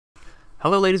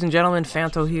Hello ladies and gentlemen,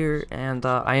 Fanto here, and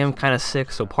I am kind of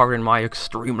sick, so pardon my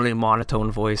extremely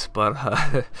monotone voice, but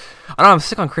I know I'm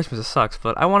sick on Christmas, it sucks,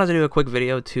 but I wanted to do a quick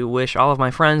video to wish all of my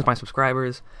friends, my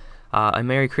subscribers, a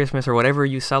Merry Christmas, or whatever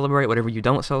you celebrate, whatever you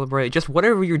don't celebrate, just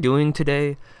whatever you're doing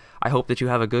today. I hope that you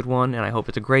have a good one, and I hope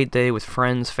it's a great day with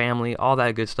friends, family, all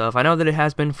that good stuff. I know that it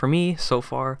has been for me so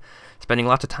far, spending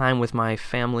lots of time with my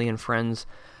family and friends,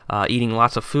 eating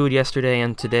lots of food yesterday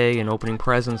and today, and opening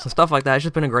presents and stuff like that. It's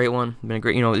just been a great one. Been a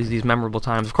great, these memorable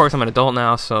times. Of course, I'm an adult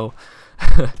now, so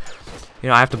I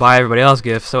have to buy everybody else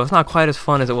gifts, so it's not quite as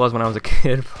fun as it was when I was a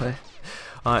kid, but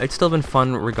it's still been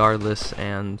fun regardless.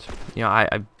 And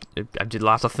I did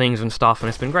lots of things and stuff, and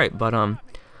it's been great. But I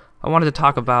wanted to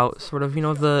talk about sort of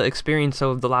the experience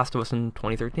of The Last of Us in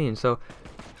 2013. So,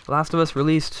 The Last of Us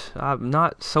released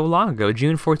not so long ago,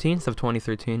 June 14th of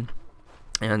 2013.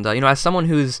 And, as someone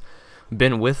who's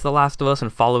been with The Last of Us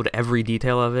and followed every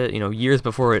detail of it, years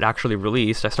before it actually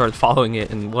released, I started following it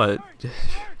in what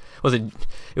was it?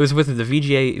 It was with the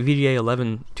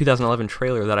VGA 2011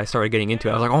 trailer that I started getting into.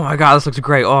 I was like, oh my god, this looks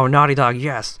great. Oh, Naughty Dog,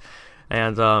 yes.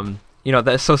 And,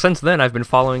 so since then I've been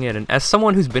following it. And as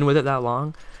someone who's been with it that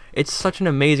long, it's such an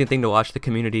amazing thing to watch the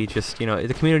community just,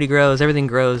 the community grows, everything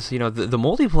grows. The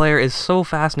multiplayer is so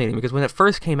fascinating because when it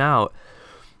first came out,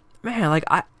 man, like,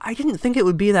 I didn't think it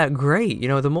would be that great. The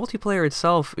multiplayer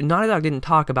itself, Naughty Dog didn't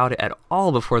talk about it at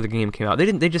all before the game came out.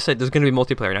 They just said there's going to be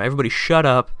multiplayer now. Everybody shut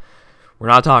up. We're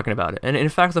not talking about it. And in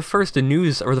fact, the first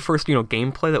news, or the first,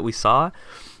 gameplay that we saw,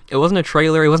 it wasn't a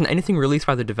trailer, it wasn't anything released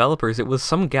by the developers. It was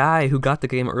some guy who got the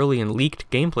game early and leaked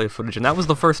gameplay footage, and that was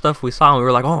the first stuff we saw, and we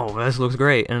were like, oh, this looks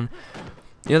great. And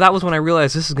that was when I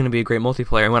realized this is going to be a great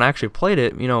multiplayer. And when I actually played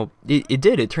it, it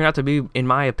did. It turned out to be, in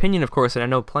my opinion, of course, and I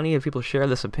know plenty of people share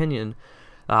this opinion,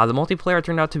 the multiplayer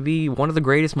turned out to be one of the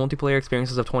greatest multiplayer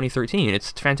experiences of 2013.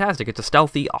 It's fantastic. It's a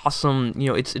stealthy, awesome,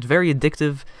 it's very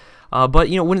addictive. But,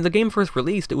 when the game first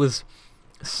released, it was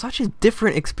such a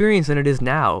different experience than it is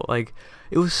now. Like,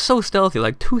 it was so stealthy,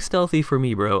 like, too stealthy for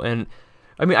me, bro. And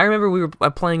I mean, I remember we were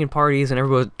playing in parties, and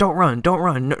everyone was, don't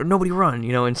run, nobody run,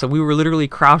 and so we were literally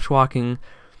crouch walking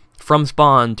from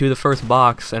spawn to the first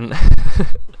box, and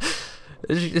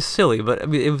it's just silly, but I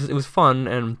mean, it was fun.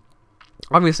 And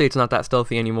obviously it's not that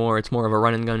stealthy anymore. It's more of a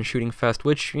run and gun shooting fest,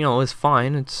 which, is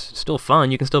fine. It's still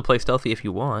fun. You can still play stealthy if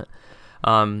you want.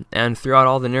 And throughout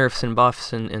all the nerfs and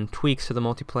buffs and tweaks to the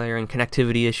multiplayer and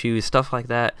connectivity issues, stuff like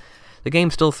that, the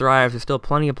game still thrives. There's still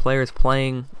plenty of players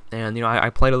playing, and I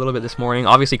played a little bit this morning.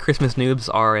 Obviously, Christmas noobs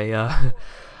are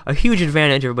a huge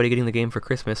advantage. Everybody getting the game for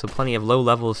Christmas, so plenty of low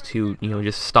levels to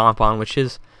just stomp on, which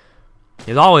is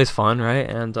always fun, right?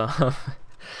 And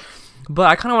but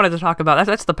I kind of wanted to talk about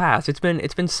that's the past. It's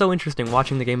been so interesting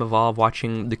watching the game evolve,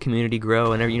 watching the community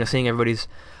grow, and seeing everybody's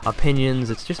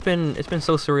opinions. It's been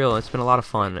so surreal. It's been a lot of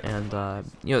fun, and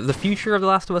the future of The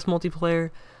Last of Us multiplayer.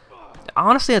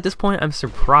 Honestly, at this point, I'm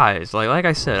surprised. Like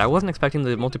I said, I wasn't expecting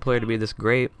the multiplayer to be this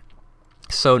great,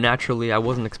 so naturally, I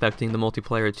wasn't expecting the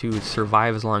multiplayer to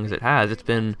survive as long as it has. It's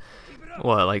been,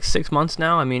 what, like 6 months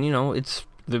now? I mean, it's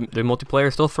the multiplayer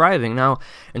is still thriving. Now,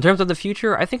 in terms of the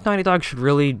future, I think Naughty Dog should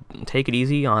really take it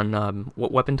easy on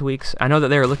weapon tweaks. I know that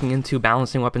they're looking into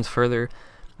balancing weapons further.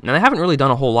 Now, they haven't really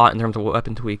done a whole lot in terms of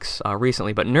weapon tweaks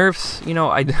recently, but nerfs,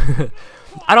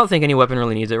 I don't think any weapon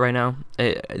really needs it right now.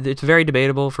 It's very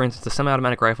debatable. For instance, the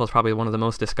semi-automatic rifle is probably one of the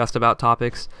most discussed about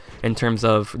topics in terms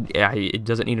of, it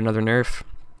doesn't need another nerf.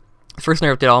 The first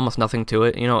nerf did almost nothing to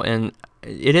it, and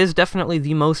it is definitely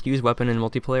the most used weapon in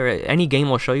multiplayer. Any game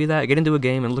will show you that. Get into a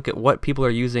game and look at what people are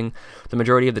using the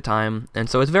majority of the time. And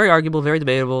so it's very arguable, very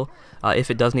debatable if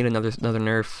it does need another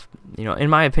nerf. In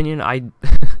my opinion,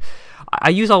 I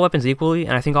use all weapons equally,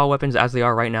 and I think all weapons as they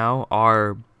are right now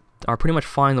are pretty much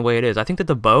fine the way it is. I think that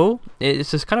the bow,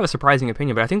 it's just kind of a surprising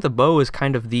opinion, but I think the bow is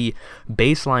kind of the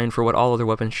baseline for what all other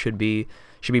weapons should be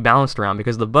balanced around,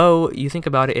 because the bow, you think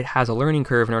about it, it has a learning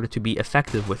curve in order to be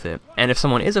effective with it. And if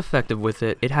someone is effective with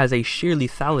it, it has a sheer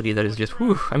lethality that is just,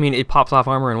 whew, I mean, it pops off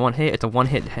armor in one hit. It's a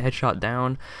one-hit headshot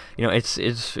down. It's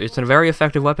a very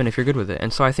effective weapon if you're good with it.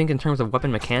 And so I think in terms of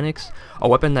weapon mechanics, a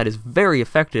weapon that is very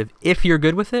effective if you're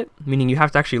good with it, meaning you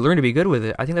have to actually learn to be good with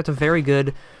it, I think that's a very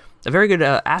good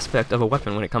aspect of a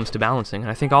weapon when it comes to balancing.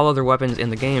 And I think all other weapons in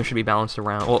the game should be balanced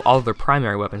around, well, all of their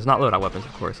primary weapons, not loadout weapons,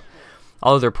 of course.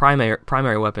 All of their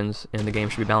primary weapons in the game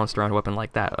should be balanced around a weapon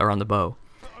like that, around the bow.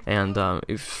 And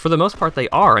for the most part, they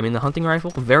are. I mean, the hunting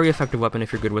rifle, very effective weapon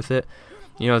if you're good with it.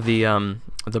 The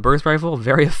burst rifle,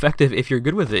 very effective if you're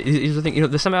good with it. Here's the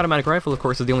thing, the semi-automatic rifle, of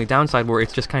course, is the only downside where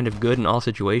it's just kind of good in all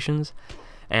situations.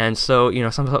 And so,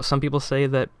 some people say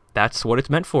that that's what it's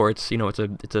meant for. It's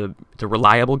a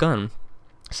reliable gun.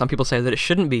 Some people say that it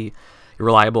shouldn't be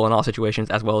reliable in all situations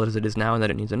as well as it is now, and that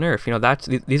it needs a nerf. You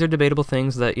know, these are debatable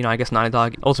things that, you know, I guess Naughty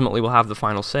Dog ultimately will have the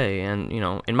final say. And, you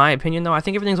know, in my opinion, though, I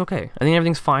think everything's okay. I think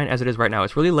everything's fine as it is right now.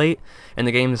 It's really late in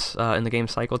the game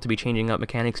cycle to be changing up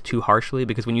mechanics too harshly,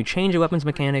 because when you change a weapons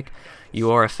mechanic,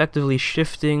 you are effectively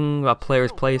shifting a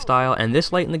player's play style. And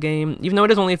this late in the game, even though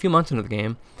it is only a few months into the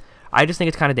game, I just think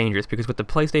it's kind of dangerous, because with the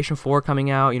PlayStation 4 coming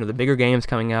out, you know, the bigger games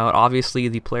coming out, obviously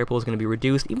the player pool is going to be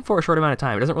reduced, even for a short amount of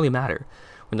time. It doesn't really matter.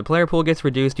 When the player pool gets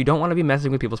reduced, you don't want to be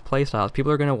messing with people's play styles.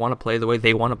 People are going to want to play the way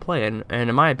they want to play, and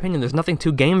in my opinion, there's nothing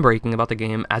too game-breaking about the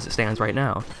game as it stands right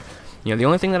now. You know, the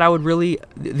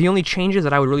only changes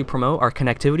that I would really promote are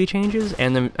connectivity changes,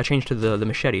 and then a change to the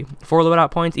machete. 4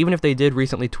 loadout points, even if they did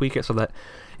recently tweak it so that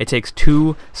it takes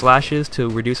 2 slashes to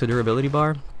reduce a durability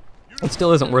bar, it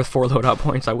still isn't worth 4 loadout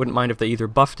points. I wouldn't mind if they either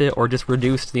buffed it or just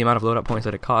reduced the amount of loadout points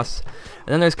that it costs. And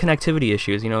then there's connectivity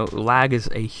issues. You know, lag is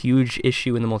a huge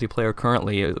issue in the multiplayer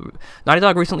currently. Naughty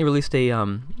Dog recently released a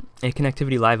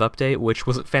connectivity live update, which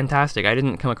was fantastic. I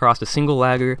didn't come across a single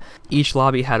lagger. Each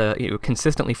lobby had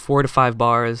consistently 4 to 5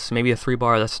 bars, maybe a 3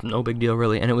 bar. That's no big deal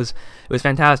really, and it was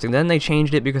fantastic. Then they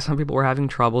changed it because some people were having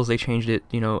troubles. They changed it,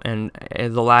 you know, and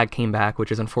the lag came back,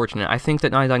 which is unfortunate. I think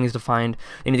that Naughty Dog needs to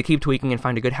they need to keep tweaking and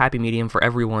find a good happy medium for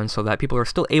everyone, so that people are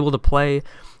still able to play,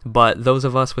 but those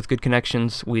of us with good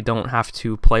connections, we don't have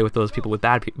to play with those people with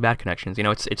bad connections. You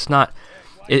know,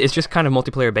 it's just kind of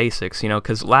multiplayer basics, you know,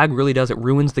 because lag really it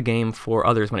ruins the game for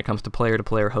others when it comes to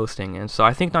player hosting. And so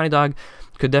I think Naughty Dog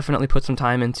could definitely put some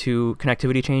time into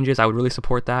connectivity changes. I would really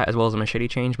support that, as well as a machete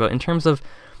change. But in terms of,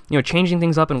 you know, changing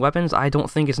things up in weapons, I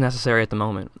don't think it's necessary at the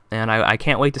moment. And I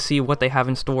can't wait to see what they have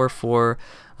in store for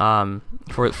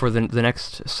the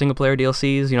next single-player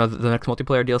DLCs, you know, the next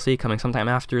multiplayer DLC coming sometime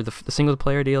after the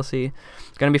single-player DLC.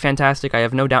 It's going to be fantastic. I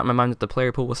have no doubt in my mind that the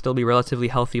player pool will still be relatively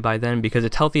healthy by then, because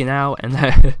it's healthy now, and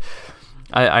that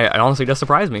I honestly just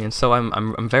surprised me, and so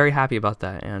I'm very happy about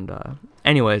that. And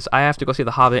anyways, I have to go see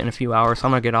The Hobbit in a few hours, so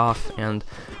I'm going to get off, and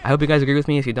I hope you guys agree with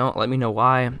me. If you don't, let me know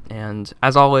why. And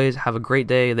as always, have a great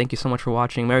day. Thank you so much for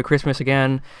watching. Merry Christmas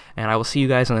again, and I will see you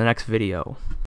guys in the next video.